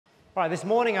Right, this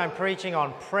morning I'm preaching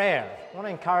on prayer. I want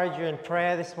to encourage you in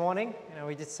prayer this morning.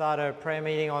 We did start a prayer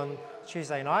meeting on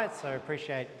Tuesday night, so I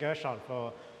appreciate Gershon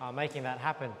for making that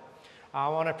happen. I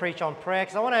want to preach on prayer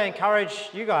because I want to encourage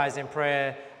you guys in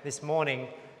prayer this morning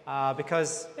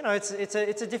because, it's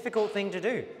a difficult thing to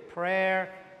do.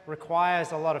 Prayer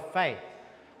requires a lot of faith.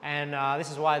 And this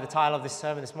is why the title of this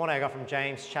sermon this morning I got from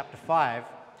James chapter 5.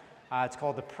 It's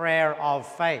called the Prayer of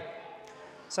Faith.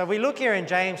 So if we look here in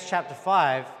James chapter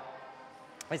 5,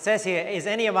 it says here, "Is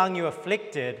any among you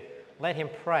afflicted? Let him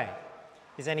pray.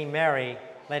 Is any merry?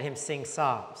 Let him sing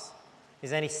psalms.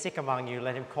 Is any sick among you?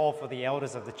 Let him call for the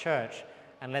elders of the church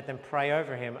and let them pray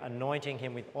over him, anointing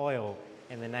him with oil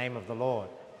in the name of the Lord.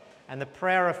 And the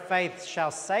prayer of faith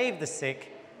shall save the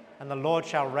sick, and the Lord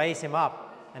shall raise him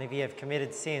up. And if he have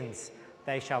committed sins,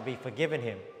 they shall be forgiven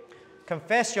him.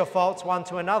 Confess your faults one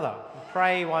to another, and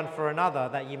pray one for another,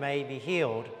 that ye may be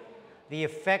healed. The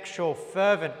effectual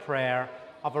fervent prayer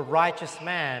of a righteous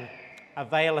man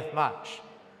availeth much.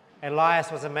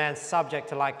 Elias was a man subject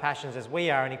to like passions as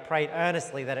we are, and he prayed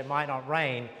earnestly that it might not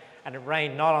rain, and it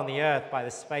rained not on the earth by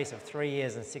the space of 3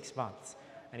 years and 6 months.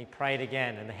 And he prayed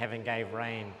again, and the heaven gave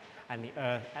rain, and the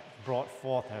earth brought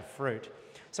forth her fruit."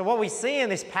 So what we see in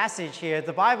this passage here,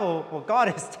 the Bible,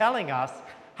 God is telling us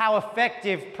how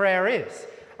effective prayer is.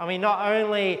 I mean, not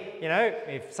only,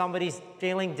 if somebody's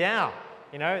feeling down,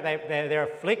 they're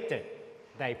afflicted,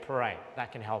 they pray.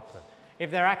 That can help them.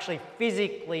 If they're actually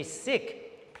physically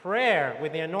sick, prayer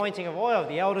with the anointing of oil,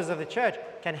 the elders of the church,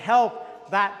 can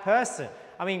help that person.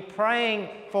 I mean, praying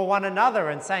for one another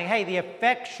and saying, hey, the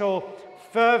effectual,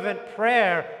 fervent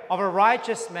prayer of a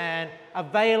righteous man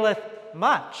availeth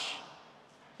much.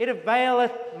 It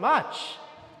availeth much.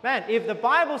 Man, if the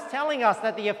Bible's telling us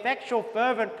that the effectual,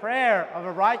 fervent prayer of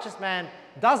a righteous man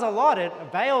does a lot, it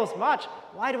avails much,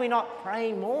 why do we not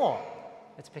pray more?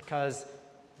 It's because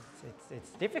it's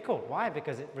difficult. Why?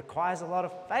 Because it requires a lot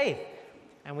of faith.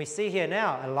 And we see here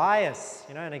now, Elias,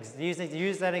 and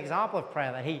use that example of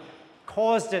prayer, that he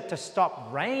caused it to stop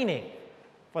raining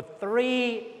for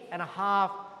 3.5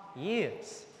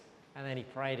 years. And then he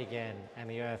prayed again, and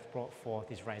the earth brought forth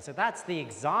his rain. So that's the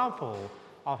example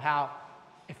of how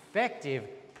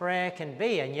effective prayer can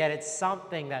be, and yet it's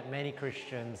something that many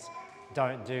Christians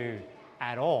don't do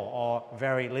at all, or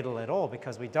very little at all,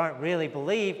 because we don't really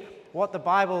believe what the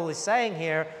Bible is saying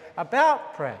here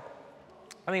about prayer.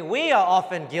 I mean, we are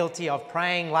often guilty of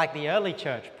praying like the early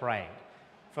church prayed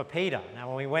for Peter. Now,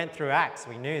 when we went through Acts,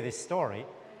 we knew this story.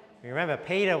 We remember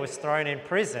Peter was thrown in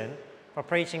prison for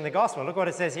preaching the gospel. Look what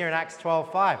it says here in Acts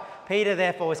 12:5. "Peter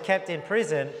therefore was kept in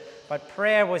prison, but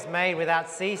prayer was made without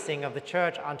ceasing of the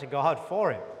church unto God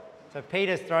for him." So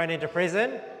Peter's thrown into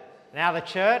prison. Now the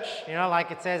church,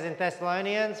 like it says in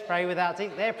Thessalonians, pray without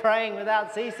ceasing. They're praying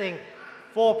without ceasing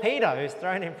for Peter, who's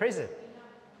thrown in prison.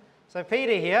 So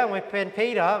Peter here, when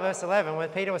Peter, verse 11, when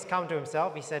Peter was come to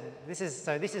himself, he said, this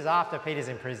is after Peter's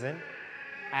in prison,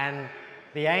 and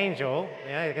the angel,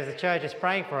 because the church is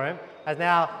praying for him, has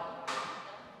now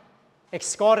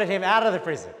escorted him out of the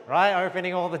prison, right?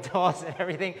 Opening all the doors and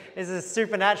everything. This is a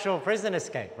supernatural prison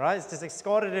escape, right? It's just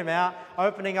escorted him out,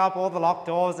 opening up all the locked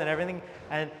doors and everything.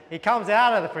 And he comes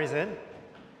out of the prison,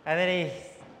 and then he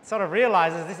sort of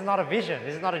realizes this is not a vision,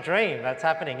 this is not a dream that's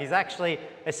happening. He's actually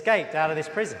escaped out of this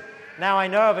prison. "Now I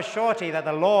know of a surety that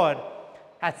the Lord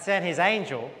hath sent his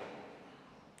angel,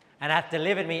 and hath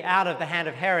delivered me out of the hand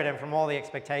of Herod and from all the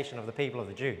expectation of the people of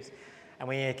the Jews. And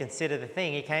when he had considered the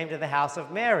thing, he came to the house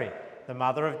of Mary, the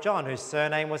mother of John, whose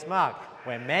surname was Mark,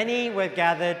 where many were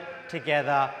gathered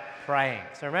together praying."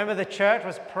 So remember, the church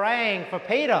was praying for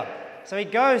Peter. So he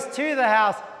goes to the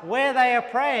house where they are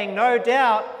praying, no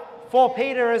doubt, for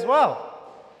Peter as well.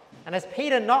 And as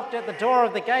Peter knocked at the door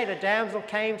of the gate, a damsel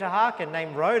came to hearken,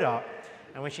 named Rhoda.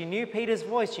 And when she knew Peter's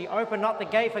voice, she opened not the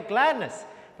gate for gladness,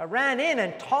 but ran in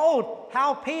and told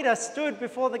how Peter stood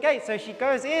before the gate. So she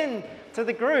goes in to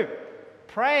the group,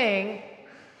 praying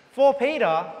for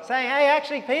Peter, saying, hey,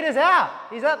 actually, Peter's out.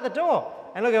 He's at the door.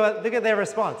 And look at their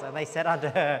response. And they said unto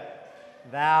her,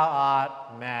 "Thou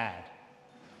art mad."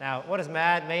 Now, what does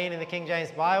mad mean in the King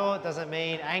James Bible? It doesn't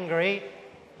mean angry.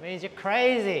 It means you're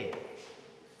crazy.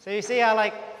 So you see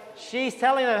how, she's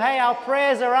telling them, hey, our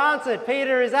prayers are answered.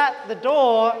 Peter is at the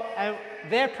door, and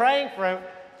they're praying for him.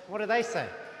 What do they say?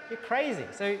 You're crazy.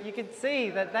 So you can see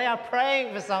that they are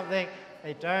praying for something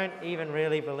they don't even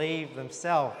really believe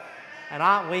themselves. And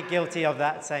aren't we guilty of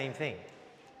that same thing?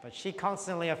 But she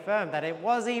constantly affirmed that it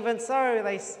was even so.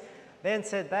 Then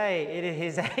said they, "It is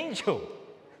his angel."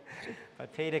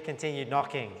 But Peter continued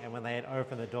knocking, and when they had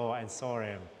opened the door and saw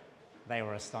him, they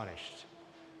were astonished.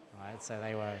 Right? So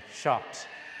they were shocked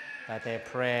that their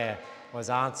prayer was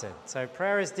answered. So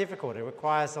prayer is difficult. It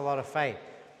requires a lot of faith.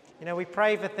 We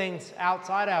pray for things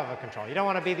outside our control. You don't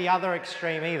want to be the other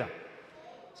extreme either.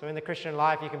 So in the Christian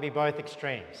life, you can be both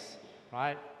extremes,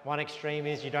 right? One extreme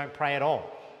is you don't pray at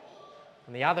all.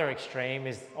 And the other extreme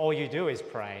is all you do is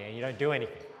pray and you don't do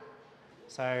anything.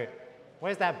 So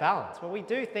where's that balance? Well, we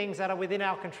do things that are within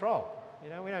our control. We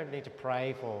don't need to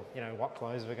pray for, what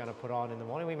clothes we're going to put on in the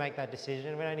morning. We make that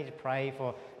decision. We don't need to pray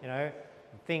for,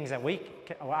 things that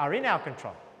are in our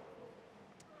control.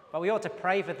 But we ought to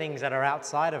pray for things that are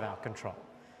outside of our control.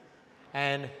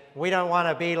 And we don't want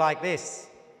to be like this,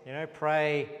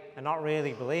 pray and not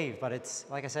really believe. But it's,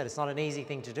 like I said, it's not an easy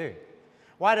thing to do.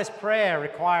 Why does prayer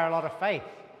require a lot of faith?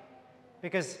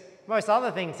 Because most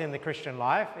other things in the Christian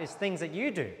life is things that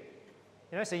you do.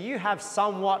 So you have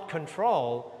somewhat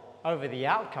control over the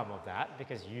outcome of that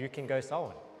because you can go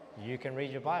soul winning. You can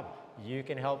read your Bible. You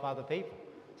can help other people.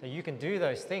 So you can do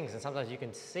those things, and sometimes you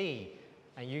can see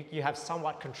and you have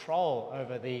somewhat control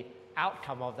over the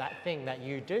outcome of that thing that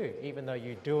you do, even though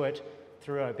you do it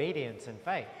through obedience and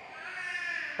faith.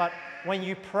 But when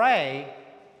you pray,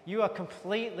 you are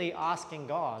completely asking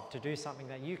God to do something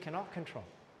that you cannot control.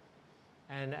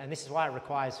 And this is why it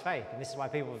requires faith. And this is why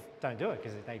people don't do it,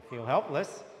 because they feel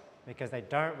helpless, because they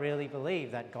don't really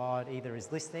believe that God either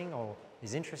is listening or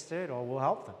is interested or will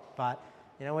help them. But,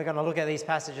 we're going to look at these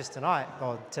passages tonight,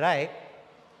 or today,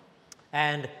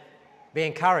 and be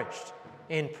encouraged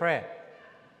in prayer.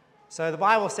 So the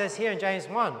Bible says here in James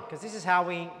 1, because this is how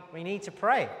we need to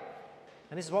pray.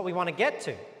 And this is what we want to get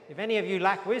to. If any of you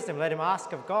lack wisdom, let him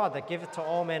ask of God that giveth to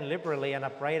all men liberally and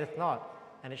upbraideth not,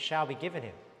 and it shall be given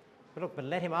him. But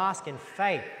let him ask in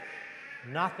faith,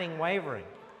 nothing wavering.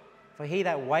 For he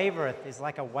that wavereth is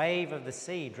like a wave of the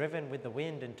sea, driven with the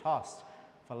wind and tossed.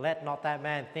 For let not that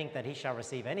man think that he shall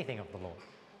receive anything of the Lord.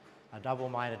 A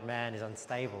double-minded man is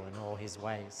unstable in all his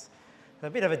ways. It's a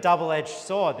bit of a double-edged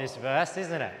sword, this verse,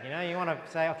 isn't it? You want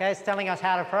to say, okay, it's telling us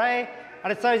how to pray,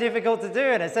 but it's so difficult to do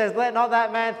it. It says, let not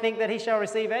that man think that he shall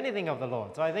receive anything of the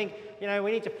Lord. So I think,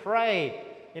 we need to pray,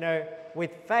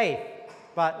 with faith,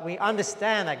 but we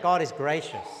understand that God is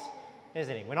gracious,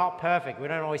 isn't he? We're not perfect. We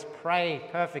don't always pray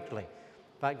perfectly.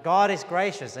 But God is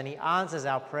gracious, and he answers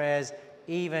our prayers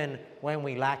even when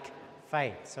we lack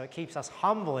faith. So it keeps us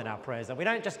humble in our prayers, that we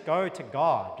don't just go to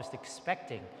God just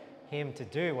expecting him to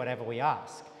do whatever we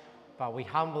ask, but we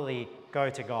humbly go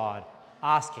to God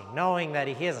asking, knowing that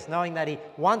he hears us, knowing that he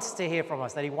wants to hear from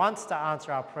us, that he wants to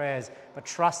answer our prayers, but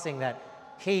trusting that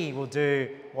he will do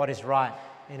what is right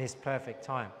in his perfect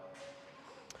time.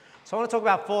 So I want to talk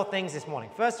about 4 things this morning.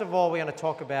 First of all, we're going to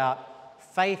talk about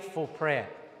faithful prayer.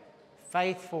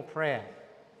 Faithful prayer.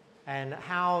 And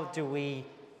how do we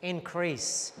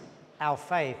increase our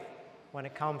faith when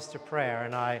it comes to prayer?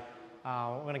 And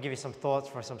I'm going to give you some thoughts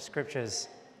for some scriptures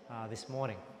this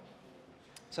morning.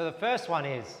 So the first one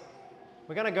is,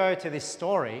 we're going to go to this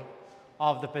story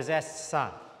of the possessed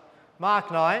son.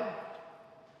 Mark 9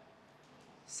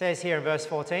 says here in verse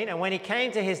 14, and when he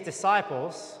came to his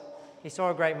disciples, he saw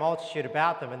a great multitude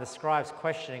about them and the scribes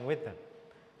questioning with them.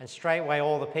 And straightway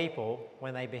all the people,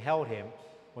 when they beheld him,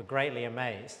 were greatly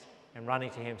amazed, and running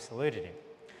to him saluted him.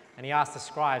 And he asked the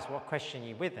scribes, what question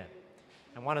ye with them?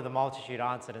 And one of the multitude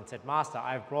answered and said, Master,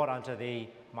 I have brought unto thee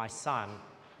my son,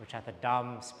 which hath a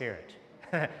dumb spirit.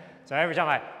 So every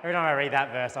time I read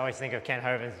that verse, I always think of Ken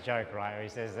Hovind's joke, right, where he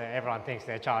says that everyone thinks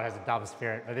their child has a dumb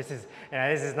spirit, but this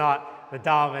is not the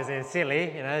dumb as in silly,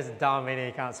 this is dumb meaning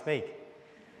he can't speak. It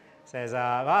says,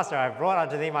 Master, I have brought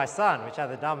unto thee my son, which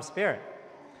hath a dumb spirit.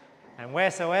 And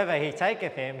wheresoever he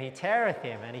taketh him, he teareth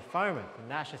him, and he foameth, and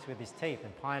gnasheth with his teeth,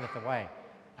 and pineth away.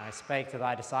 And I spake to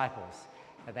thy disciples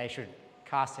that they should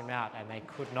cast him out, and they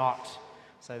could not.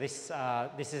 So this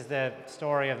is the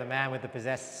story of the man with the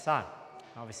possessed son.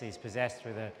 Obviously, he's possessed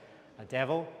with a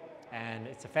devil, and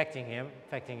it's affecting him,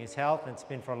 affecting his health, and it's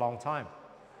been for a long time.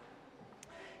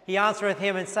 He answereth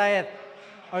him and saith,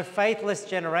 O faithless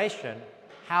generation,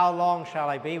 how long shall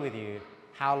I be with you?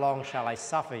 How long shall I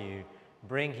suffer you?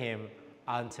 Bring him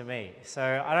unto me.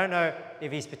 So I don't know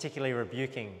if he's particularly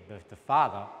rebuking the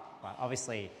father, but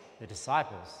obviously the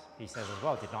disciples, he says as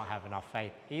well, did not have enough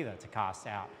faith either to cast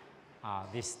out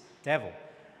this devil.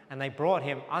 And they brought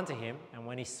him unto him, and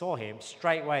when he saw him,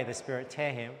 straightway the spirit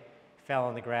tear him, fell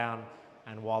on the ground,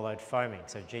 and wallowed foaming.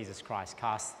 So Jesus Christ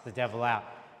cast the devil out.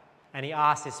 And he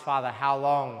asked his father, how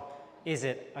long is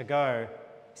it ago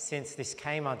since this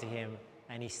came unto him?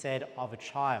 And he said, of a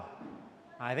child.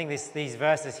 I think these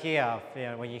verses here,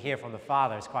 when you hear from the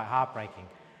Father, it's quite heartbreaking.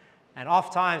 And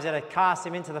oft times it had cast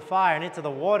him into the fire and into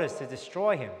the waters to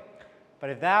destroy him. But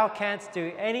if thou canst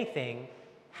do anything,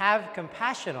 have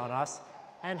compassion on us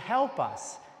and help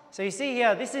us. So you see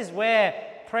here, this is where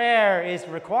prayer is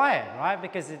required, right?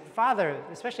 Because the Father,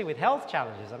 especially with health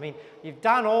challenges, I mean, you've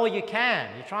done all you can.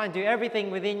 You try and do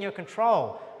everything within your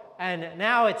control. And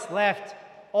now it's left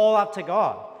all up to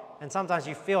God. And sometimes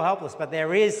you feel helpless, but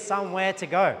there is somewhere to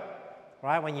go,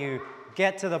 right? When you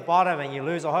get to the bottom and you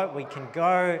lose all hope, we can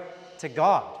go to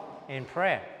God in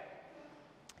prayer.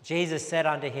 Jesus said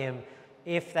unto him,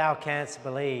 if thou canst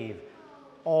believe,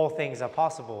 all things are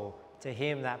possible to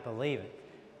him that believeth.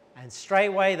 And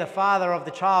straightway the father of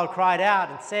the child cried out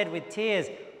and said with tears,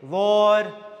 Lord,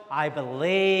 I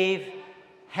believe,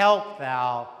 help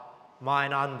thou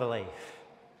mine unbelief.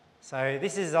 So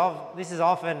this is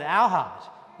often our heart.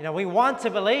 You know, we want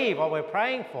to believe what we're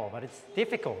praying for, but it's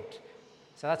difficult.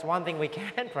 So that's one thing we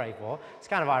can pray for. It's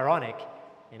kind of ironic.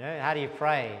 You know, how do you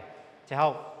pray to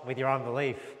help with your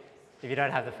unbelief if you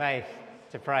don't have the faith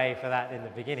to pray for that in the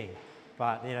beginning?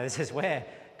 But, you know, this is where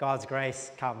God's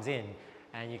grace comes in.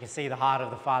 And you can see the heart of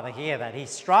the Father here, that he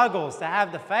struggles to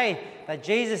have the faith that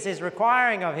Jesus is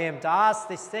requiring of him to ask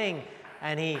this thing.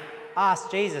 And he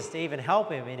asked Jesus to even help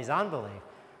him in his unbelief.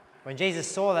 When Jesus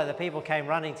saw that the people came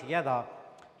running together,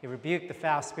 he rebuked the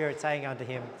foul spirit, saying unto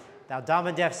him, Thou dumb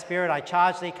and deaf spirit, I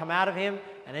charge thee, come out of him,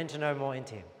 and enter no more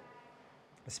into him.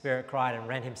 The spirit cried and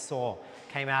rent him sore,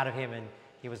 came out of him, and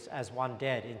he was as one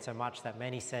dead, insomuch that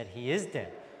many said, He is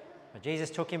dead. But Jesus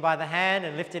took him by the hand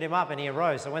and lifted him up, and he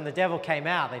arose. So when the devil came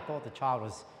out, they thought the child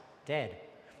was dead.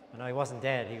 But no, he wasn't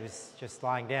dead. He was just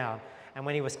lying down. And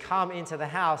when he was come into the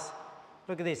house,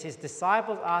 look at this. His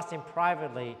disciples asked him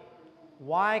privately,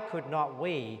 Why could not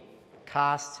we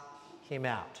cast him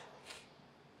out?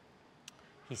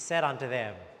 He said unto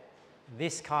them,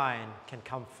 This kind can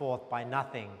come forth by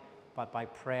nothing but by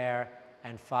prayer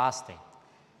and fasting.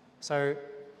 So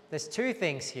there's two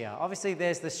things here. Obviously,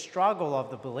 there's the struggle of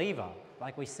the believer,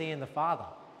 like we see in the Father.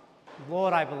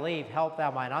 Lord, I believe, help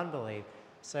thou mine unbelief.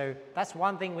 So that's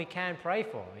one thing we can pray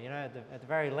for. You know, at the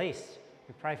very least,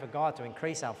 we pray for God to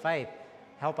increase our faith,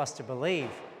 help us to believe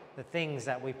the things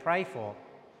that we pray for.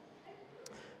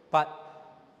 But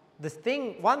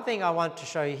one thing I want to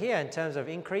show you here in terms of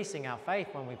increasing our faith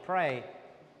when we pray,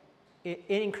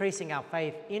 increasing our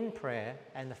faith in prayer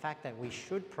and the fact that we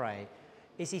should pray,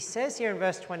 is he says here in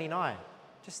verse 29,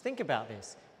 just think about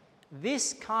this.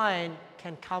 This kind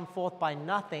can come forth by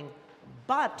nothing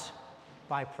but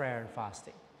by prayer and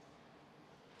fasting.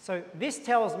 So this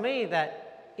tells me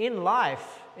that in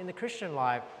life, in the Christian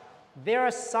life, there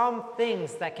are some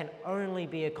things that can only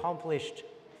be accomplished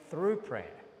through prayer,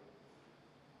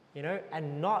 you know,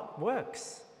 and not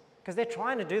works. Because they're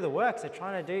trying to do the works, they're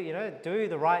trying to do, you know, do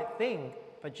the right thing.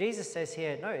 But Jesus says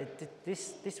here, no,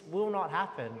 this will not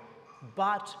happen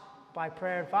but by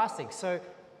prayer and fasting. So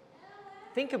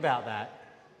think about that.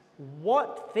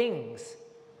 What things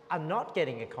are not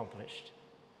getting accomplished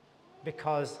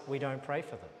because we don't pray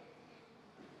for them?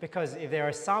 Because if there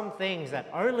are some things that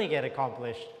only get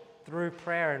accomplished through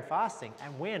prayer and fasting,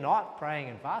 and we're not praying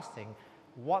and fasting,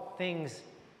 what things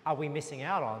are we missing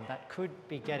out on that could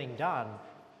be getting done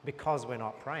because we're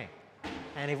not praying?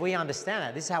 And if we understand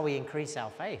that, this is how we increase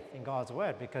our faith in God's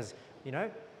word, because, you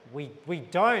know, we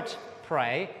don't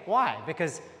pray. Why?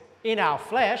 Because in our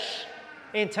flesh,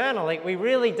 internally, we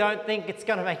really don't think it's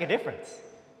going to make a difference.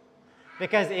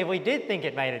 Because if we did think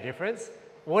it made a difference,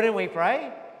 wouldn't we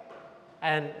pray?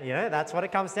 And, you know, that's what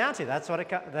it comes down to. That's what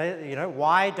you know,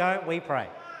 why don't we pray?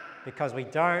 Because we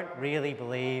don't really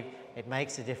believe it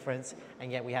makes a difference.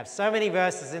 And yet we have so many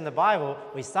verses in the Bible.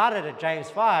 We started at James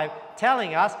 5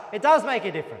 telling us it does make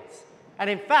a difference. And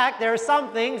in fact, there are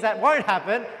some things that won't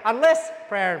happen unless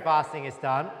prayer and fasting is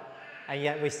done, and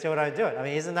yet we still don't do it. I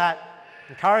mean, isn't that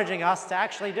encouraging us to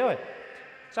actually do it?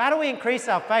 So how do we increase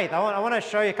our faith? I want to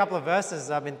show you a couple of verses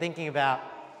I've been thinking about,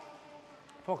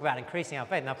 talk about increasing our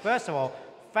faith. Now, first of all,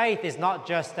 faith is not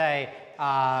just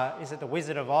is it the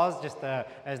Wizard of Oz? Just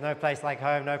there's no place like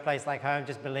home, no place like home,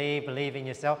 just believe in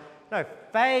yourself. No,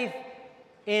 faith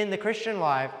in the Christian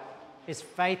life is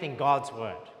faith in God's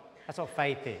word. That's what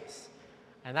faith is.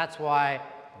 And that's why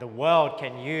the world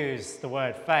can use the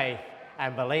word faith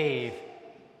and believe.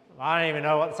 I don't even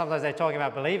know what sometimes they're talking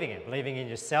about believing in. Believing in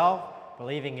yourself,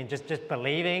 believing in just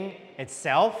believing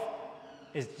itself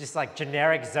is just like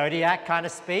generic zodiac kind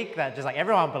of speak that just like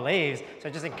everyone believes. So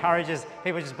it just encourages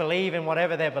people to just believe in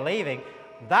whatever they're believing.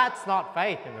 That's not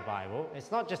faith in the Bible. It's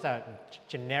not just a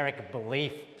generic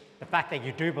belief, the fact that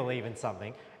you do believe in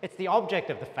something. It's the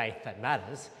object of the faith that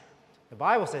matters. The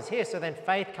Bible says here, so then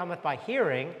faith cometh by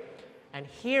hearing, and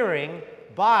hearing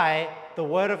by the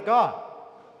word of God.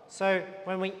 So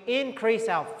when we increase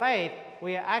our faith,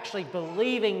 we are actually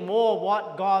believing more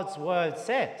what God's word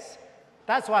says.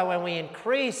 That's why when we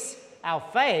increase our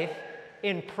faith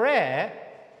in prayer,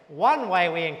 one way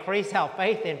we increase our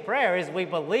faith in prayer is we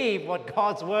believe what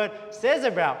God's word says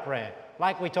about prayer.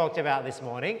 Like we talked about this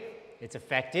morning, it's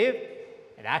effective,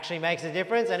 it actually makes a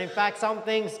difference, and in fact some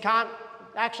things can't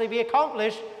actually be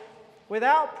accomplished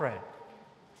without prayer.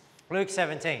 Luke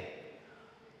 17.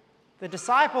 The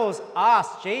disciples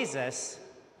asked Jesus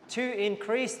to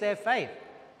increase their faith.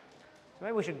 So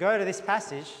maybe we should go to this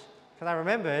passage, because I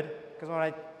remembered, because when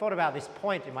I thought about this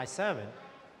point in my sermon,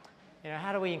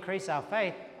 how do we increase our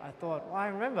faith? I thought, well, I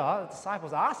remember the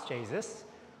disciples asked Jesus.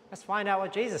 Let's find out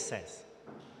what Jesus says.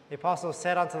 The apostles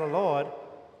said unto the Lord,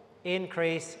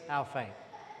 increase our faith.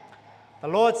 The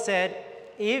Lord said,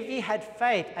 if ye had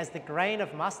faith as the grain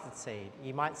of mustard seed,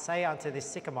 ye might say unto this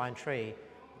sycamore tree,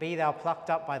 be thou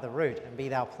plucked up by the root, and be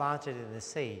thou planted in the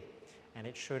sea, and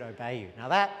it should obey you. Now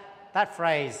that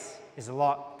phrase is a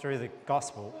lot through the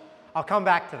gospel. I'll come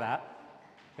back to that,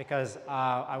 because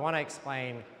I want to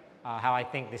explain how I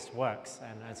think this works,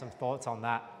 and some thoughts on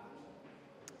that.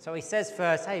 So he says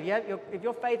first, hey, if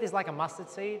your faith is like a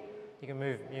mustard seed, you can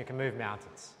move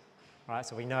mountains. Right?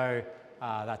 So we know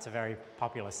that's a very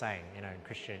popular saying, in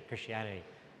Christianity.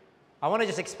 I want to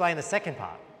just explain the second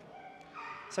part.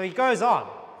 So he goes on,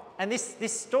 and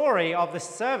this story of the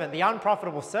servant, the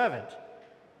unprofitable servant,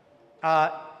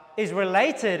 is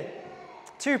related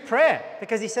to prayer,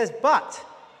 because he says, but.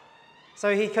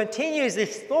 So he continues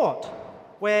this thought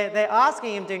where they're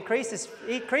asking him to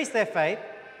increase their faith.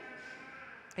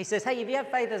 He says, hey, if you have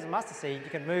faith as a mustard seed, you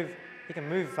can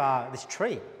move this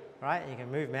tree, right? You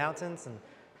can move mountains and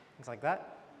things like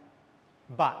that.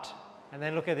 But, and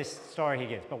then look at this story he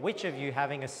gives. But which of you,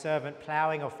 having a servant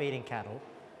plowing or feeding cattle,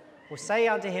 will say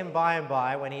unto him by and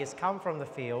by, when he is come from the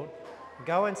field,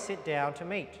 go and sit down to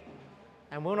meat?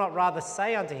 And will not rather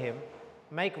say unto him,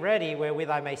 make ready wherewith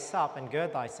I may sup, and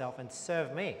gird thyself, and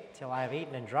serve me, till I have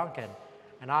eaten and drunken,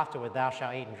 and afterward thou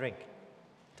shalt eat and drink?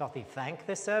 Doth he thank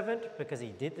the servant because he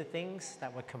did the things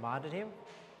that were commanded him?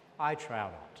 I trow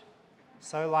not.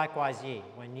 So likewise ye,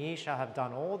 when ye shall have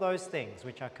done all those things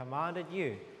which are commanded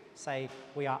you, say,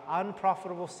 we are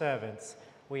unprofitable servants,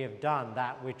 we have done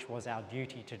that which was our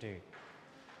duty to do.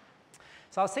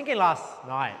 So I was thinking last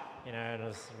night, and I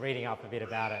was reading up a bit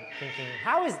about it, thinking,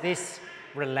 how is this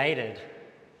related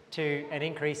to an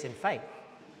increase in faith?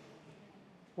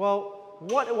 Well,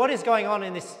 what is going on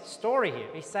in this story here?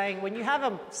 He's saying when you have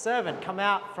a servant come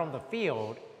out from the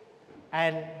field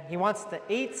and he wants to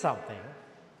eat something,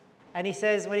 and he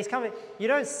says, when he's coming, you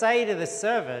don't say to the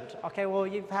servant, okay, well,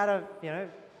 you've had a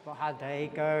hard day,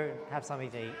 go have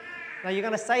something to eat. No, you're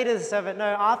going to say to the servant, no,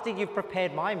 after you've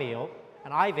prepared my meal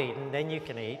and I've eaten, then you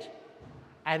can eat.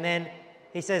 And then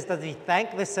he says, does he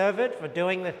thank the servant for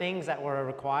doing the things that were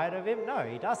required of him? No,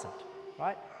 he doesn't,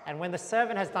 right? And when the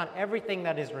servant has done everything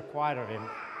that is required of him,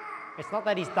 it's not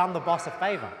that he's done the boss a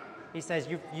favor. He says,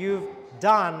 you've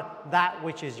done that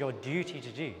which is your duty to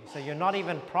do. So you're not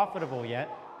even profitable yet,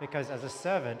 because as a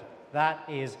servant, that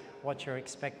is what you're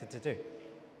expected to do.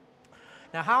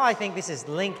 Now, how I think this is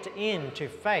linked into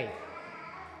faith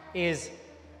is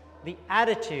the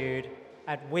attitude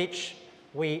at which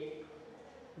we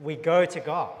go to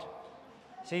God.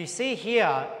 So you see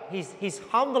here, he's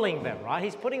humbling them, right?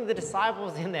 He's putting the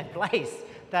disciples in their place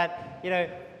that,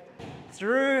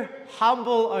 through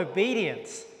humble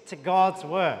obedience to God's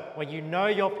word, when you know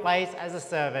your place as a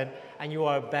servant and you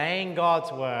are obeying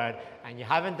God's word, and you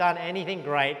haven't done anything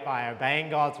great by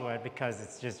obeying God's word because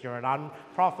it's just you're an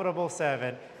unprofitable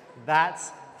servant,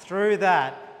 through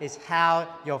that is how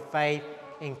your faith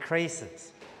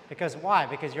increases. Because why?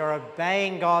 Because you're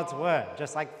obeying God's word.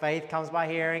 Just like faith comes by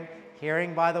hearing,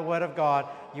 hearing by the word of God,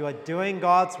 you are doing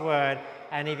God's word,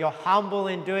 and if you're humble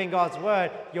in doing God's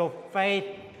word, your faith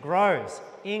grows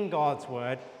in God's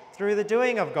word through the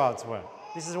doing of God's word.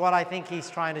 This is what I think he's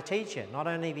trying to teach you, not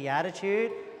only the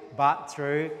attitude, but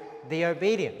through the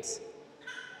obedience.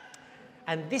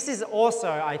 And this is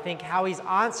also, I think, how he's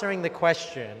answering the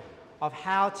question of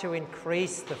how to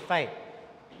increase the faith.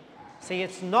 See,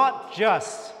 it's not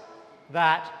just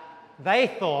that they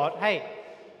thought, hey,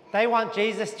 they want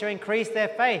Jesus to increase their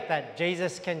faith, that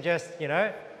Jesus can just,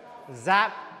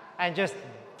 zap and just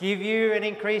give you an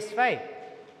increased faith.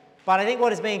 But I think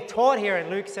what is being taught here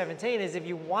in Luke 17 is if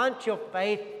you want your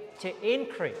faith to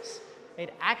increase,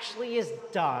 it actually is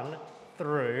done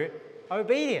through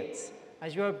obedience.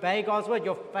 As you obey God's word,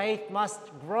 your faith must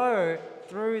grow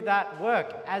through that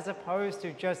work, as opposed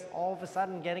to just all of a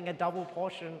sudden getting a double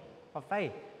portion of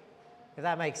faith, if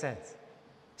that makes sense.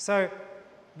 So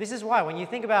this is why when you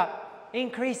think about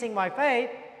increasing my faith,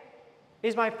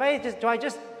 is my faith do I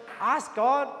just ask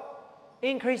God,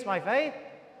 increase my faith?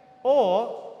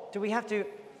 Or do we have to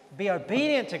be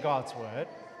obedient to God's word,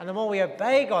 and the more we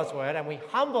obey God's word and we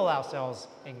humble ourselves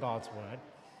in God's word,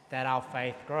 that our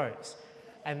faith grows.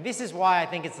 And this is why I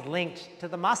think it's linked to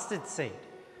the mustard seed,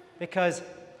 because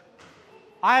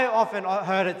I often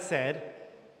heard it said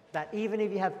that even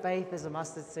if you have faith as a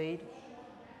mustard seed,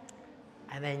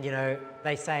 and then,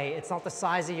 they say it's not the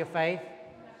size of your faith,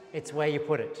 it's where you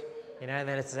put it, and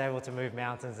then it's able to move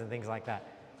mountains and things like that.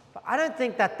 But I don't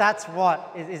think that that's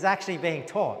what is actually being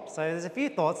taught. So there's a few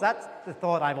thoughts. That's the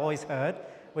thought I've always heard,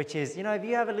 which is, if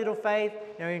you have a little faith,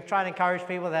 you try to encourage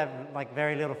people that have like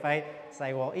very little faith,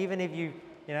 say, well, even if you,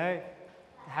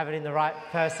 have it in the right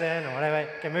person or whatever, it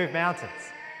can move mountains,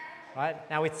 right?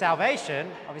 Now with salvation,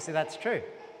 obviously that's true.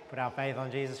 Put our faith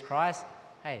on Jesus Christ,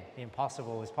 hey, the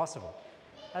impossible is possible.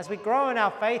 As we grow in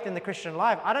our faith in the Christian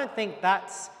life, I don't think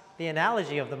that's the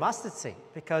analogy of the mustard seed,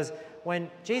 because when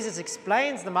Jesus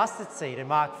explains the mustard seed in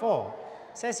Mark 4,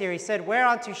 it says here, he said,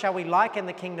 "Whereunto shall we liken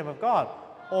the kingdom of God?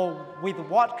 Or with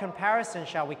what comparison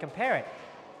shall we compare it?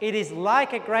 It is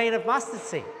like a grain of mustard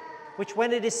seed, which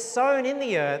when it is sown in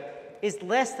the earth is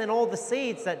less than all the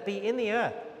seeds that be in the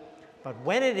earth. But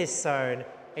when it is sown,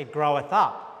 it groweth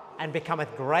up, and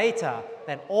becometh greater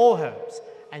than all herbs,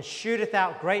 and shooteth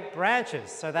out great branches,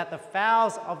 so that the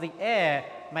fowls of the air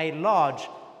may lodge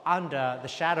under the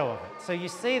shadow of it." So you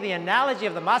see, the analogy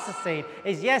of the mustard seed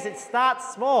is, yes, it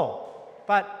starts small,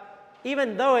 but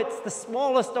even though it's the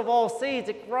smallest of all seeds,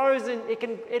 it grows and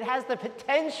it has the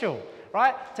potential,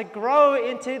 right, to grow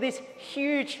into this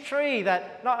huge tree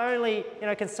that not only,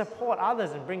 can support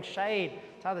others and bring shade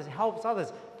to others, it helps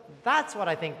others. That's what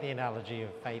I think the analogy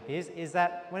of faith is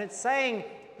that when it's saying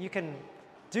you can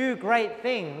do great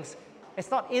things, it's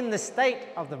not in the state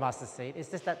of the mustard seed, it's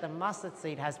just that the mustard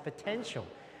seed has potential.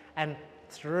 And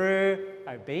through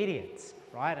obedience,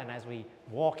 right, and as we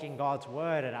walk in God's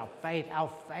word and our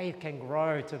faith can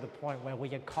grow to the point where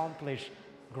we accomplish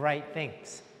great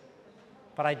things.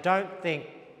 But I don't think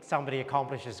somebody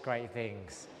accomplishes great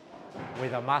things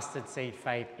with a mustard seed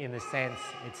faith in the sense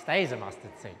it stays a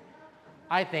mustard seed.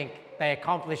 I think they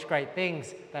accomplish great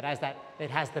things that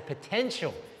it has the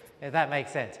potential, if that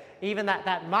makes sense. Even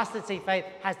that mustard seed faith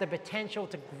has the potential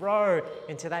to grow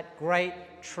into that great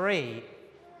tree,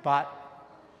 but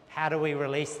how do we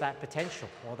release that potential?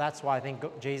 Well, that's why I think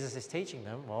Jesus is teaching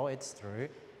them. Well, it's through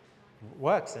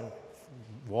works and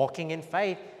walking in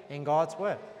faith in God's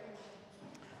word.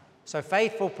 So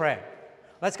faithful prayer.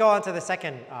 Let's go on to the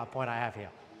second point I have here.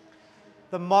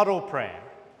 The model prayer.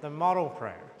 The model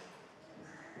prayer.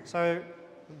 So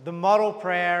the model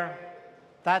prayer,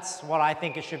 that's what I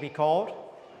think it should be called.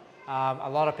 A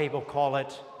lot of people call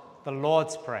it the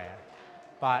Lord's Prayer.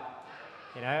 But,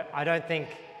 I don't think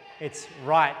it's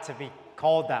right to be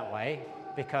called that way,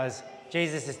 because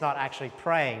Jesus is not actually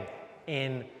praying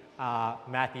in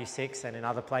Matthew 6 and in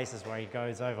other places where he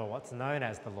goes over what's known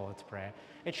as the Lord's Prayer.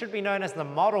 It should be known as the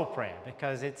model prayer,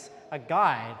 because it's a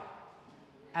guide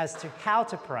as to how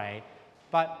to pray.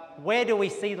 But where do we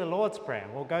see the Lord's Prayer?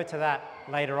 We'll go to that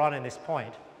later on in this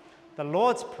point. The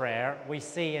Lord's Prayer we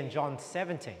see in John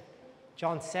 17.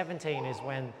 John 17 is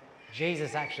when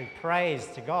Jesus actually prays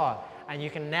to God, and you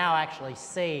can now actually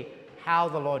see how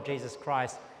the Lord Jesus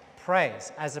Christ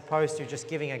prays, as opposed to just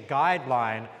giving a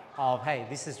guideline of, hey,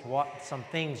 this is what some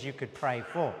things you could pray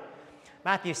for.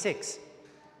 Matthew 6,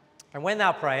 "And when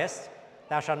thou prayest,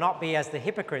 thou shalt not be as the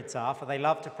hypocrites are, for they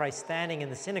love to pray standing in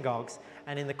the synagogues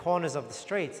and in the corners of the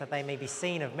streets, that they may be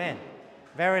seen of men.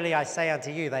 Verily I say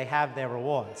unto you, they have their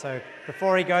reward." So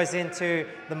before he goes into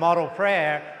the model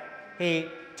prayer, he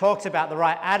talks about the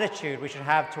right attitude we should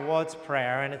have towards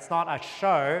prayer, and it's not a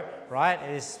show, right?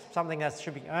 It is something that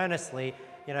should be earnestly,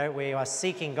 we are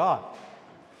seeking God.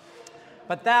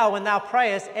 "But thou, when thou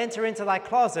prayest, enter into thy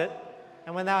closet,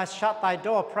 and when thou hast shut thy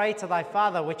door, pray to thy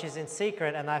Father which is in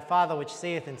secret, and thy Father which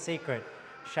seeth in secret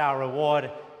shall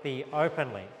reward thee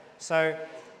openly." So,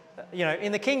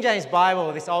 in the King James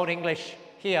Bible, this Old English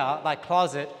here, like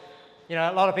closet,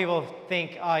 a lot of people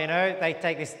think, they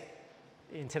take this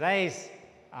in today's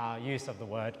use of the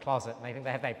word closet, and they think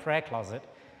they have a prayer closet.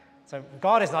 So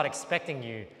God is not expecting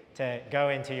you to go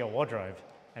into your wardrobe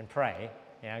and pray,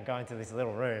 go into this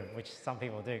little room, which some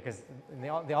people do, because in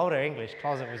the older English,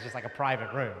 closet was just like a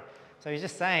private room. So he's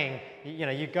just saying,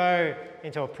 you go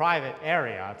into a private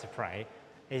area to pray.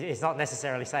 It's not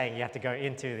necessarily saying you have to go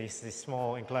into this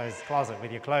small enclosed closet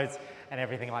with your clothes and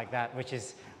everything like that, which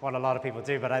is what a lot of people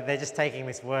do, but they're just taking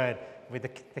this word with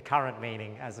the current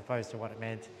meaning as opposed to what it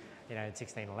meant in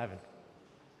 1611.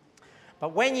 "But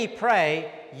when ye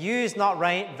pray, use not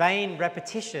vain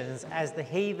repetitions as the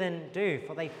heathen do,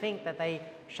 for they think that they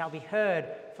shall be heard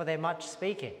for their much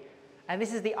speaking. And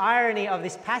this is the irony of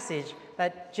this passage,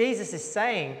 that Jesus is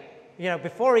saying,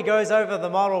 before he goes over the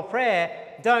model prayer,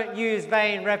 don't use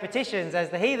vain repetitions as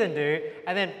the heathen do.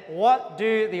 And then what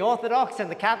do the Orthodox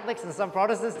and the Catholics and some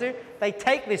Protestants do? They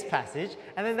take this passage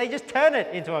and then they just turn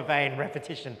it into a vain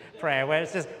repetition prayer, where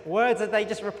it's just words that they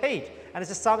just repeat. And it's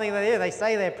just something that they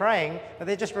say they're praying, but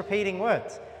they're just repeating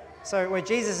words. So where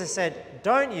Jesus has said,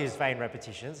 don't use vain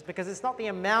repetitions, because it's not the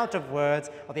amount of words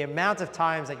or the amount of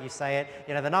times that you say it,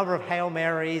 the number of Hail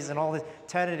Marys and all this,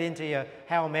 turn it into your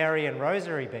Hail Mary and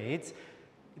rosary beads.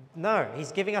 No,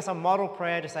 he's giving us a model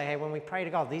prayer to say, hey, when we pray to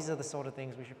God, these are the sort of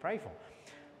things we should pray for.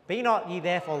 Be not ye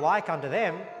therefore like unto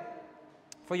them,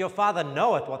 for your Father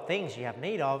knoweth what things ye have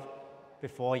need of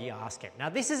before ye ask him. Now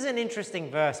this is an interesting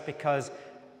verse, because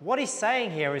what he's saying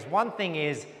here is, one thing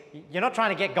is, you're not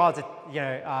trying to get God to,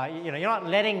 you're not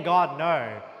letting God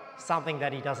know something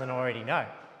that he doesn't already know.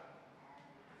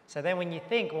 So then when you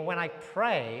think, well, when I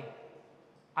pray,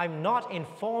 I'm not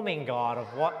informing God of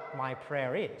what my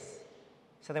prayer is.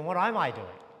 So then what am I doing?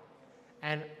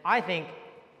 And I think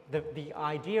the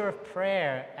idea of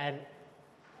prayer, and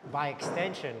by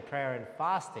extension, prayer and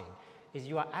fasting, is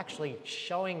you are actually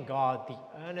showing God the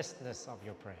earnestness of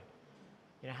your prayer.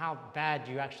 How bad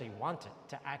you actually want it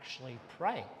to actually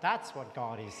pray. That's what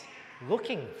God is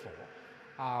looking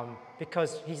for,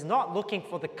 because he's not looking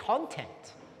for the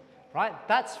content, right?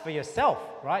 That's for yourself,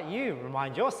 right? You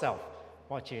remind yourself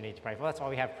what you need to pray for. That's why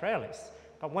we have prayer lists.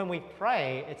 But when we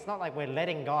pray, it's not like we're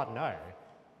letting God know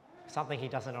something he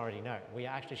doesn't already know. We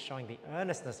are actually showing the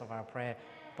earnestness of our prayer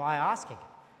by asking him.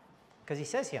 Because he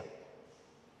says here,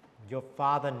 your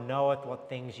Father knoweth what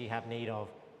things ye have need of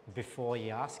before ye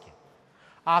ask him.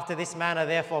 After this manner,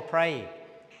 therefore, pray ye,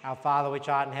 Our Father which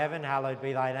art in heaven, hallowed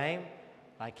be thy name.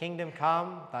 Thy kingdom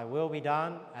come, thy will be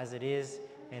done, as it is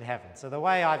in heaven. So the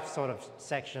way I've sort of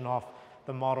sectioned off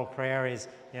the model prayer is,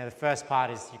 the first part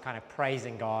is you kind of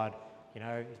praising God,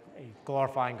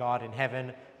 glorifying God in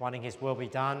heaven, wanting his will be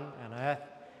done on earth.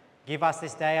 Give us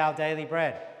this day our daily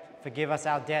bread. Forgive us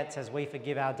our debts as we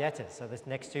forgive our debtors. So this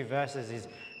next two verses is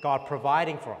God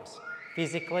providing for us,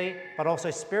 physically, but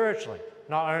also spiritually.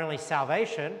 Not only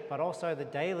salvation, but also the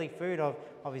daily food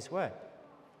of his word.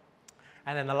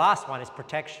 And then the last one is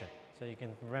protection. So you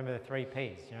can remember the 3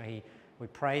 Ps. We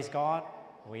praise God,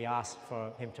 we ask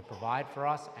for him to provide for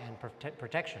us, and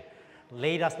protection.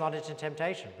 Lead us not into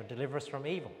temptation, but deliver us from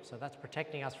evil. So that's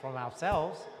protecting us from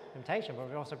ourselves, temptation, but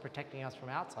we're also protecting us from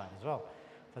outside as well.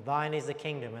 For thine is the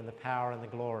kingdom and the power and the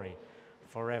glory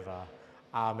forever.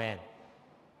 Amen.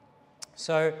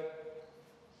 So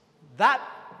that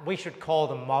we should call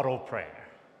the model prayer.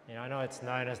 I know it's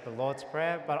known as the Lord's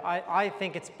Prayer, but I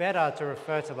think it's better to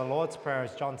refer to the Lord's Prayer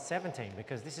as John 17,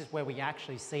 because this is where we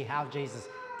actually see how Jesus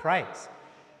prays.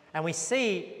 And we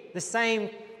see the same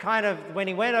kind of, when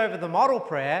he went over the model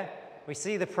prayer, we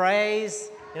see the praise,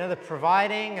 the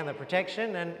providing and the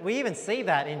protection, and we even see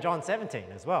that in John 17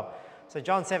 as well. So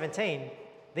John 17,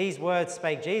 these words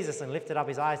spake Jesus and lifted up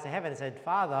his eyes to heaven and said,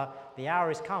 Father, the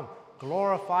hour is come.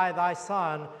 Glorify thy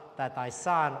Son, that thy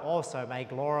Son also may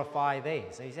glorify thee.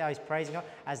 So you see how he's praising God?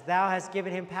 As thou hast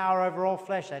given him power over all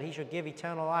flesh, that he should give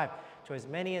eternal life to as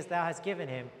many as thou hast given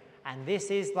him. And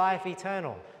this is life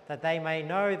eternal, that they may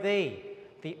know thee,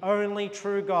 the only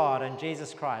true God, and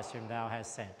Jesus Christ, whom thou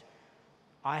hast sent.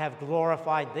 I have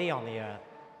glorified thee on the earth.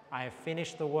 I have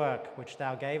finished the work which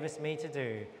thou gavest me to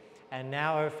do. And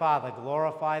now, O Father,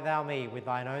 glorify thou me with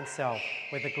thine own self,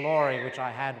 with the glory which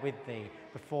I had with thee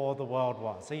before the world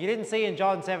was. So you didn't see in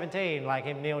John 17 like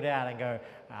him kneel down and go,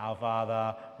 Our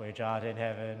Father which art in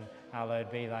heaven,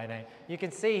 hallowed be thy name. You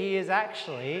can see he is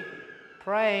actually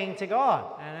praying to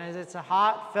God. And as it's a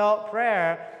heartfelt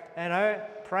prayer,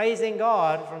 praising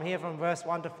God from verse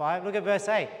 1 to 5. Look at verse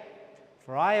 8.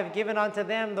 For I have given unto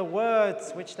them the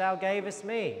words which thou gavest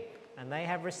me, and they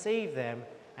have received them,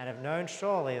 and have known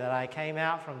surely that I came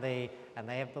out from thee, and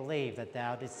they have believed that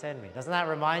thou didst send me. Doesn't that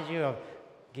remind you of,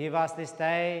 give us this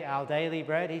day our daily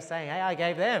bread? He's saying, hey, I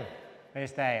gave them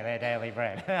this day their daily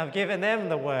bread. I've given them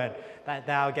the word that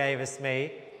thou gavest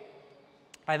me.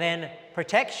 And then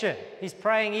protection. He's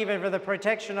praying even for the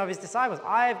protection of his disciples.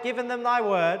 I have given them thy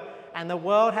word, and the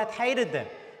world hath hated them,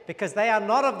 because they are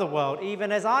not of the world,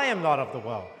 even as I am not of the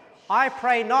world. I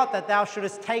pray not that thou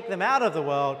shouldest take them out of the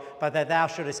world, but that thou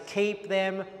shouldest keep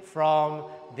them from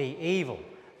the evil.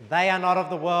 They are not of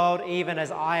the world, even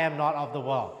as I am not of the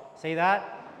world. See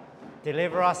that?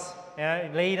 Deliver us,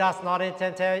 lead us not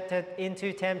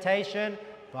into temptation,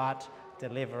 but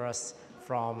deliver us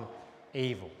from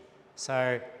evil.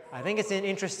 So I think it's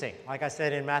interesting. Like I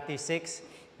said in Matthew 6,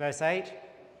 verse 8,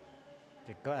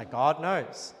 God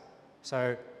knows.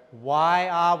 So why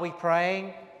are we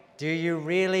praying? Do you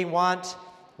really want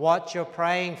what you're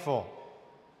praying for?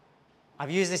 I've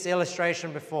used this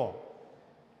illustration before.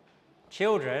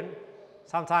 Children,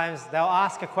 sometimes they'll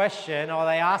ask a question or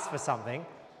they ask for something,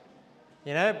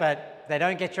 but they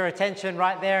don't get your attention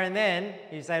right there and then.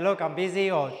 You say, look, I'm busy,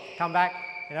 or come back,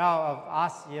 I'll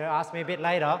ask me a bit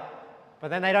later, but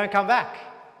then they don't come back.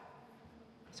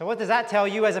 So what does that tell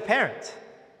you as a parent?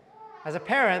 As a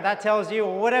parent, that tells you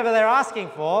whatever they're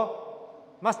asking for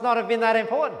must not have been that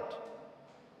important.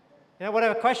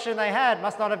 Whatever question they had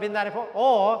must not have been that important.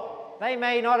 Or they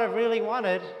may not have really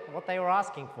wanted what they were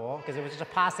asking for because it was just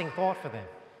a passing thought for them.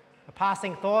 A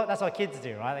passing thought, that's what kids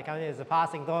do, right? They come in, there's a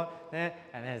passing thought there,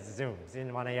 and there's zooms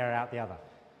in one ear, out the other.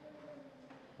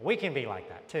 We can be like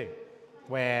that too,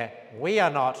 where we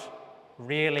are not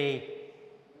really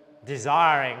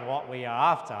desiring what we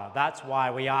are after. That's why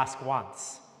we ask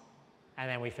once, and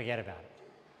then we forget about it,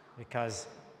 because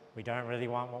we don't really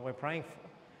want what we're praying for.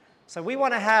 So we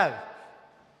want to have,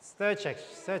 third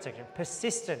section,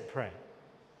 persistent prayer.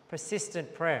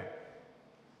 Persistent prayer.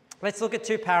 Let's look at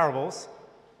two parables,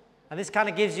 and this kind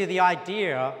of gives you the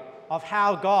idea of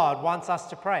how God wants us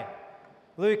to pray.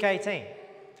 Luke 18.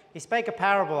 He spake a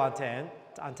parable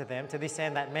unto them to this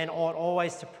end, that men ought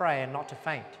always to pray and not to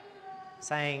faint,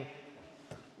 saying,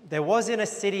 there was in a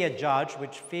city a judge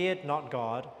which feared not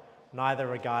God, neither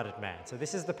regarded man. So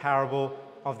this is the parable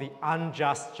of the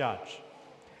unjust judge.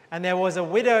 And there was a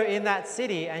widow in that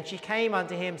city, and she came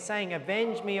unto him, saying,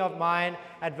 avenge me of mine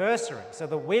adversary. So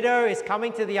the widow is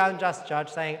coming to the unjust judge,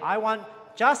 saying, I want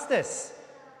justice.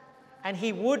 And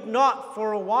he would not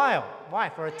for a while. Why?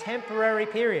 For a temporary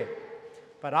period.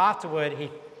 But afterward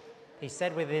he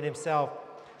said within himself,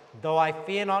 though I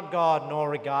fear not God,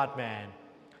 nor regard man,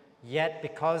 yet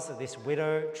because this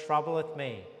widow troubleth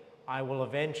me, I will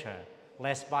avenge her,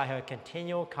 lest by her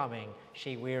continual coming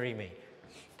she weary me.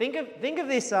 Think of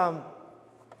this, my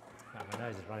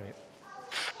nose is running.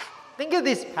 Think of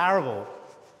this parable.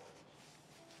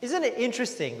 Isn't it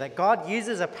interesting that God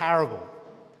uses a parable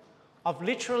of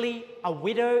literally a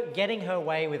widow getting her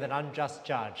way with an unjust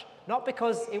judge? Not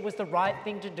because it was the right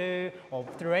thing to do or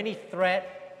through any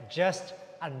threat, just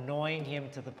annoying him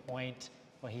to the point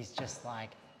where he's just like,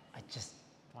 I just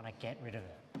want to get rid of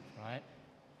it, right?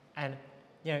 And,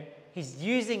 he's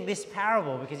using this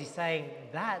parable because he's saying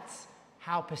that's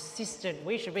how persistent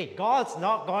we should be. God's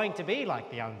not going to be like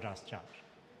the unjust judge,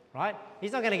 right?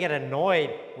 He's not going to get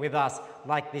annoyed with us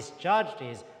like this judge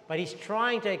is, but he's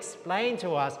trying to explain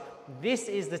to us this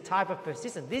is the type of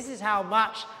persistence. This is how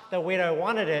much the widow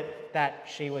wanted it, that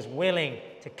she was willing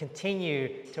to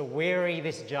continue to weary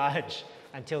this judge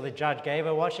until the judge gave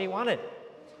her what she wanted.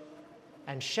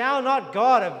 And shall not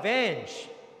God avenge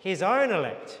his own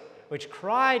elect, which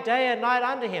cry day and night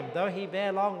unto him, though he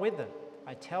bear long with them?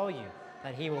 I tell you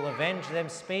that he will avenge them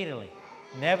speedily.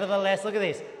 Nevertheless, look at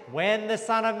this. When the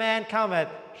Son of Man cometh,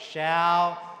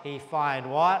 shall he find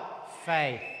what?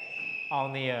 Faith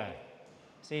on the earth.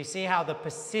 So you see how the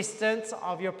persistence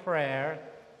of your prayer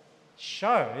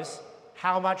shows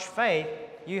how much faith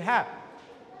you have.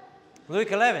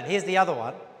 Luke 11, here's the other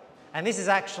one. And this is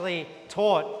actually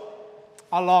taught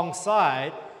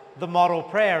alongside the model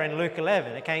prayer in Luke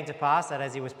 11. It came to pass that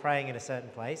as he was praying in a certain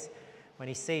place, when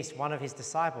he ceased, one of his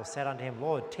disciples said unto him,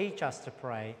 Lord, teach us to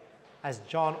pray, as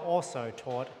John also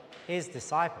taught his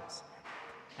disciples.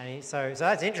 And so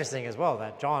that's interesting as well,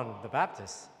 that John the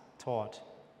Baptist taught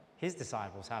his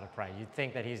disciples how to pray. You'd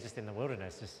think that he's just in the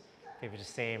wilderness, people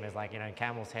just see him as like,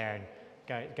 camel's hair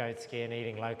and goat skin,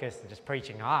 eating locusts and just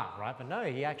preaching hard, right? But no,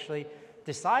 he actually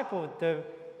discipled the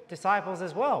disciples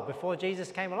as well before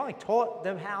Jesus came along. He taught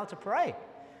them how to pray.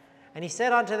 And he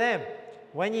said unto them,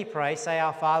 when ye pray, say,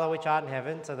 Our Father which art in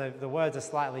heaven. So the words are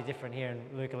slightly different here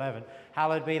in Luke 11.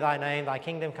 Hallowed be thy name, thy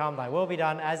kingdom come, thy will be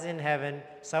done, as in heaven,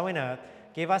 so in earth.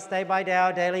 Give us day by day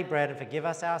our daily bread, and forgive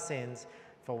us our sins,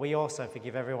 for we also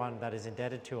forgive everyone that is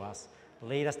indebted to us.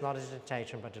 Lead us not into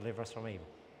temptation, but deliver us from evil.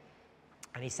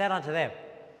 And he said unto them,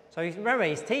 so remember,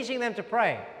 he's teaching them to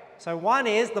pray. So one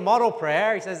is the model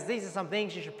prayer. He says, these are some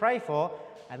things you should pray for.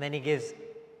 And then he gives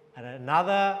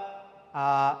another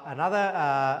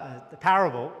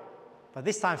parable, but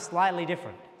this time slightly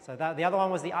different. So the other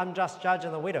one was the unjust judge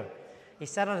and the widow. He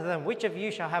said unto them, which of you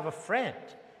shall have a friend,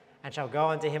 and shall go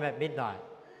unto him at midnight,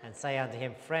 and say unto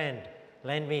him, Friend,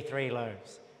 lend me 3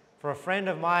 loaves. For a friend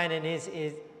of mine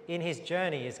in his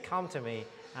journey is come to me,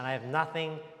 and I have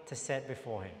nothing to set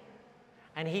before him.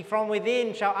 And he from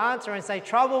within shall answer and say,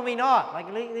 Trouble me not, like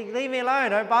leave me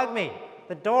alone, don't bug me.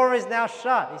 The door is now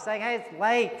shut. He's saying, hey, it's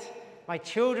late. My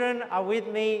children are with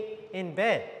me in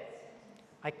bed.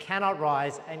 I cannot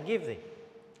rise and give thee.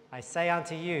 I say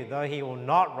unto you, though he will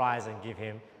not rise and give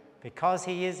him, because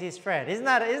he is his friend. Isn't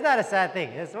that a sad thing?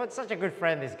 It's what such a good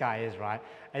friend this guy is, right?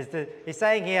 He's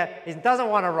saying here he doesn't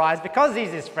want to rise because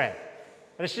he's his friend.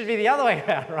 But it should be the other way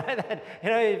around, right? That,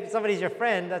 if somebody's your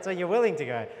friend, that's when you're willing to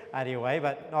go out of your way.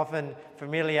 But often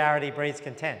familiarity breeds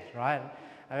contempt, right?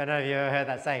 I don't know if you ever heard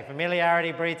that saying.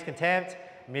 Familiarity breeds contempt,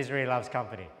 misery loves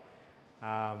company.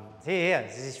 Here he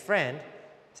is, his friend.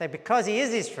 So because he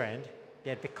is his friend,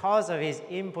 yet because of his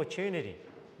importunity,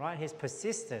 right, his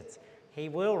persistence, he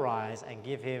will rise and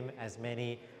give him as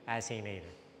many as he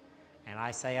needed. And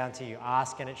I say unto you,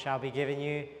 ask and it shall be given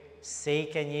you,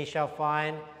 seek and ye shall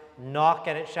find, knock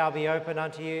and it shall be opened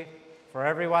unto you. For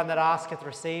everyone that asketh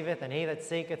receiveth, and he that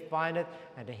seeketh findeth,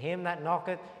 and to him that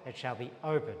knocketh it shall be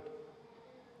opened.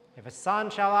 If a son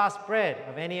shall ask bread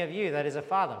of any of you that is a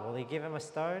father, will he give him a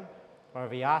stone? Or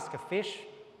if he ask a fish,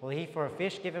 will he for a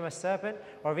fish give him a serpent?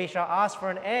 Or if he shall ask for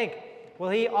an egg, will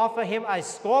he offer him a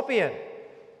scorpion?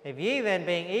 If ye then,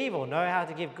 being evil, know how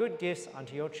to give good gifts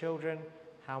unto your children,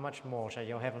 how much more shall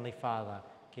your heavenly Father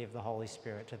give the Holy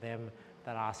Spirit to them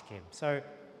that ask him? So,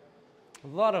 a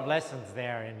lot of lessons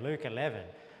there in Luke 11,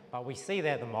 but we see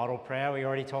there the model prayer we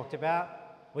already talked about.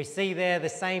 We see there the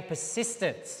same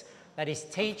persistence that he's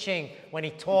teaching when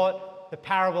he taught the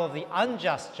parable of the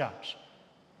unjust judge,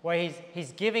 where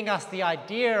he's giving us the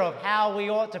idea of how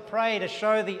we ought to pray to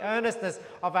show the earnestness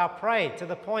of our prayer to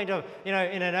the point of, in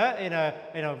an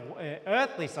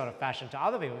earthly sort of fashion to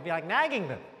other people. It'd be like nagging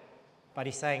them. But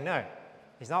he's saying, no,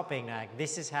 he's not being nagged.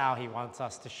 This is how he wants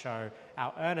us to show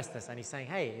our earnestness. And he's saying,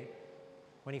 hey,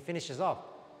 when he finishes off,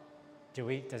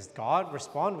 does God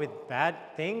respond with bad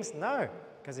things? No,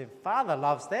 because if Father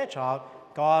loves their child,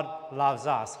 God loves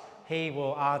us. He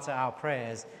will answer our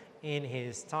prayers in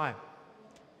his time.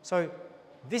 So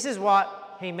this is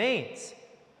what he means.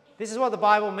 This is what the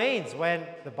Bible means when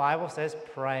the Bible says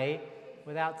pray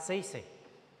without ceasing.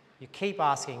 You keep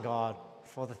asking God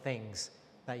for the things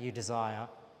that you desire.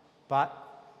 But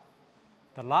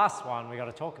the last one we got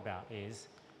to talk about is,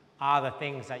 are the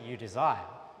things that you desire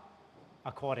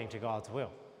according to God's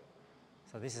will?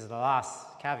 So this is the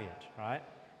last caveat, right?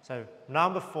 So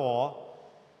number 4,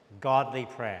 godly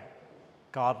prayer.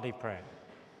 Godly prayer.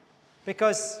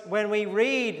 Because when we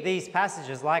read these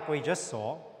passages like we just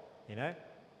saw,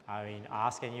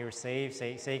 ask and you receive,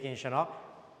 seek and you shall knock.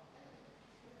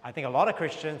 I think a lot of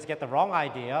Christians get the wrong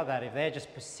idea that if they're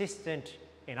just persistent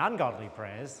in ungodly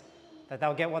prayers, that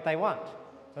they'll get what they want.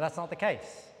 But that's not the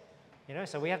case.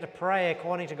 So we have to pray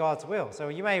according to God's will. So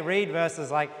you may read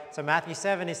verses like, so Matthew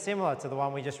 7 is similar to the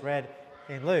one we just read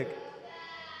in Luke.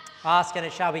 Ask and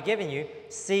it shall be given you,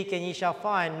 seek and ye shall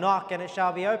find, knock and it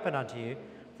shall be opened unto you.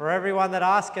 For everyone that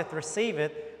asketh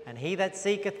receiveth, and he that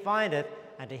seeketh findeth,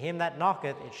 and to him that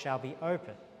knocketh it shall be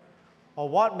opened. Or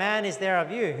what man is there of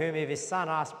you, whom if his son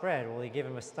ask bread, will he give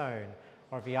him a stone?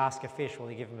 Or if he ask a fish, will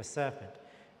he give him a serpent?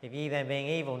 If ye then, being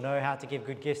evil, know how to give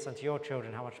good gifts unto your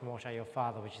children, how much more shall your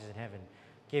Father which is in heaven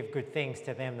give good things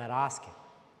to them that ask him?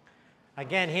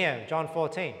 Again here, John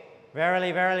 14.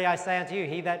 Verily, verily, I say unto you,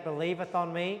 he that believeth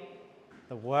on me,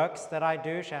 the works that I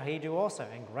do shall he do also,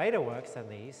 and greater works than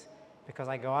these, because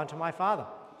I go unto my Father.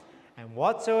 And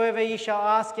whatsoever ye shall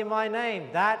ask in my name,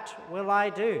 that will I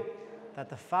do, that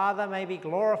the Father may be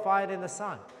glorified in the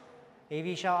Son. If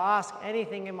ye shall ask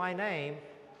anything in my name,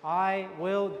 I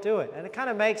will do it. And it kind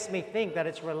of makes me think that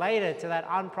it's related to that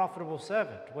unprofitable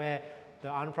servant, where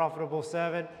the unprofitable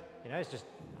servant, is just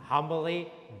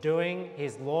humbly doing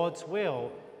his Lord's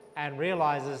will and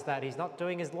realizes that he's not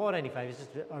doing his Lord any favor, he's just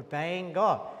obeying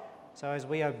God. So as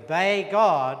we obey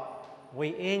God,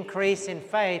 we increase in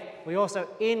faith. We also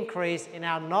increase in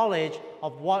our knowledge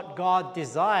of what God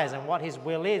desires and what his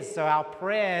will is. So our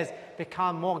prayers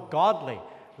become more godly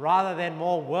rather than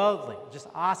more worldly, just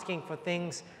asking for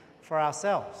things for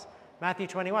ourselves. Matthew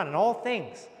 21, in all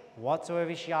things, whatsoever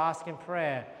ye shall ask in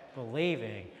prayer,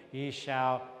 believing, ye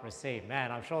shall receive.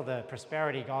 Man, I'm sure the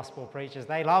prosperity gospel preachers,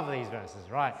 they love these verses,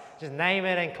 right? Just name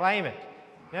it and claim it.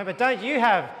 But don't you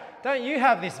have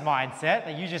this mindset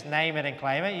that you just name it and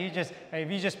claim it?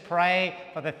 If you just pray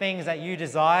for the things that you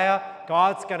desire,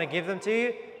 God's going to give them to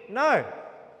you? No.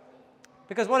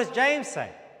 Because what does James say?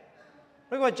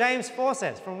 Look what James 4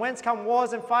 says. From whence come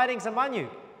wars and fightings among you?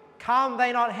 Come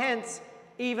they not hence,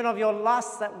 even of your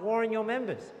lusts that war in your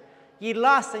members? Ye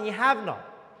lust and ye have not.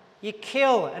 Ye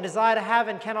kill and desire to have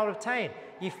and cannot obtain.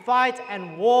 Ye fight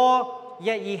and war,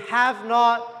 yet ye have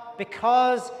not,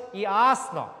 because ye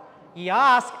ask not. Ye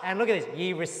ask, and look at this,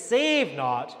 ye receive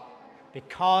not,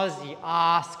 because ye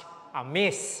ask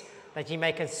amiss, that ye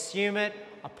may consume it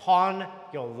upon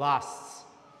your lusts.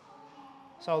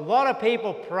 So a lot of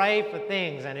people pray for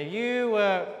things, and if you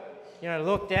were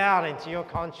look down into your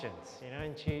conscience,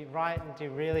 into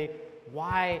really,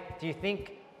 why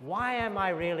am I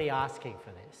really asking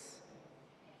for this?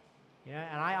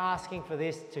 Am I asking for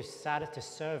this to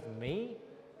serve me?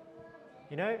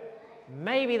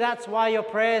 Maybe that's why your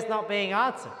prayer is not being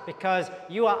answered, because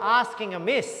you are asking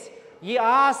amiss. Ye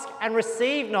ask and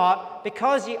receive not,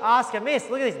 because ye ask amiss.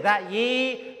 Look at this, that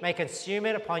ye may consume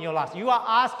it upon your lust. You are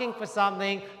asking for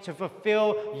something to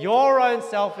fulfill your own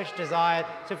selfish desire,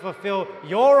 to fulfill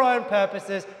your own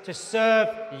purposes, to serve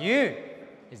you.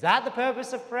 Is that the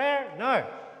purpose of prayer? No.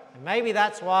 And maybe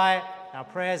that's why our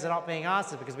prayers are not being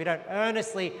answered, because we don't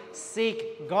earnestly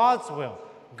seek God's will,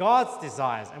 God's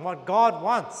desires, and what God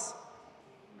wants.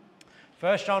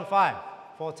 1 John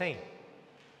 5:14.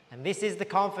 And this is the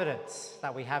confidence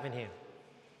that we have in him,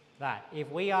 that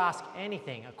if we ask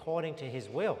anything according to his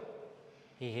will,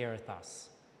 he heareth us.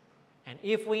 And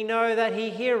if we know that he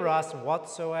heareth us,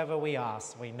 whatsoever we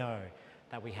ask, we know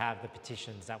that we have the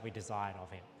petitions that we desired of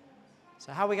him.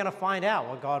 So how are we going to find out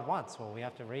what God wants? Well, we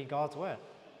have to read God's word.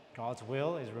 God's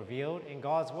will is revealed in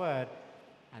God's word,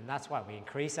 and that's why we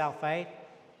increase our faith.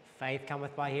 Faith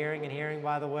cometh by hearing, and hearing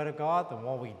by the word of God. The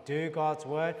more we do God's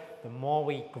word, the more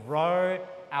we grow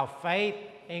our faith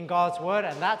in God's word.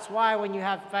 And that's why when you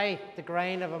have faith, the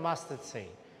grain of a mustard seed,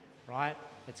 right?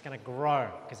 It's going to grow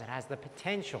because it has the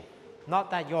potential. Not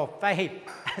that your faith,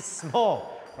 as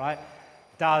small, right,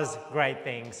 does great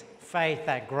things. Faith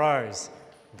that grows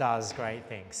does great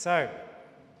things. So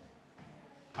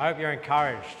I hope you're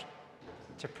encouraged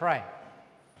to pray.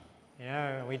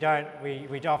 We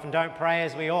often don't pray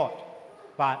as we ought,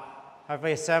 but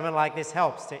hopefully a sermon like this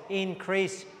helps to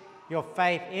increase your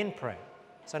faith in prayer.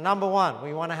 So number one,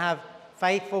 we want to have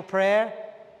faithful prayer.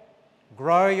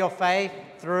 Grow your faith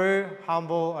through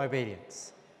humble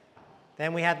obedience.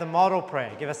 Then we had the model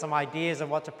prayer. Give us some ideas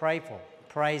of what to pray for.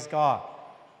 Praise God.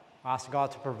 Ask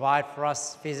God to provide for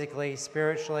us physically,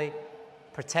 spiritually,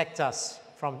 protect us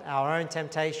from our own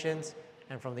temptations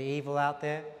and from the evil out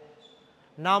there.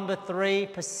 Number three,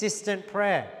 persistent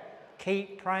prayer.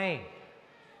 Keep praying.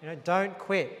 Don't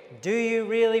quit. Do you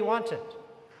really want it?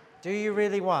 Do you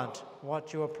really want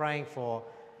what you are praying for?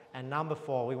 And number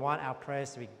four, we want our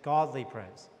prayers to be godly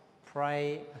prayers.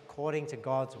 Pray according to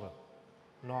God's will,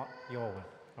 not your will.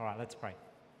 All right, let's pray.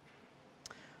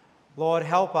 Lord,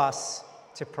 help us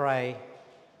to pray.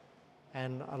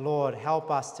 And Lord,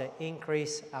 help us to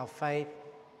increase our faith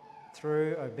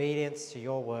through obedience to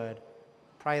your word.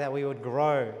 Pray that we would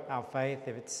grow our faith.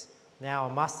 If it's now a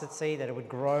mustard seed, that it would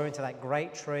grow into that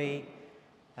great tree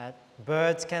that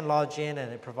birds can lodge in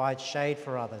and it provides shade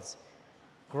for others.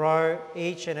 Grow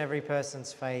each and every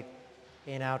person's faith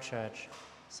in our church.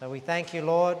 So we thank you,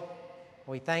 Lord.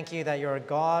 We thank you that you're a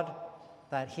God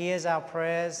that hears our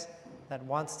prayers, that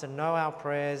wants to know our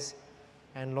prayers.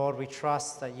 And Lord, we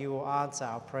trust that you will answer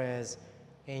our prayers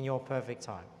in your perfect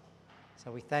time.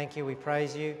 So we thank you, we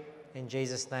praise you. In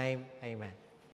Jesus' name, amen.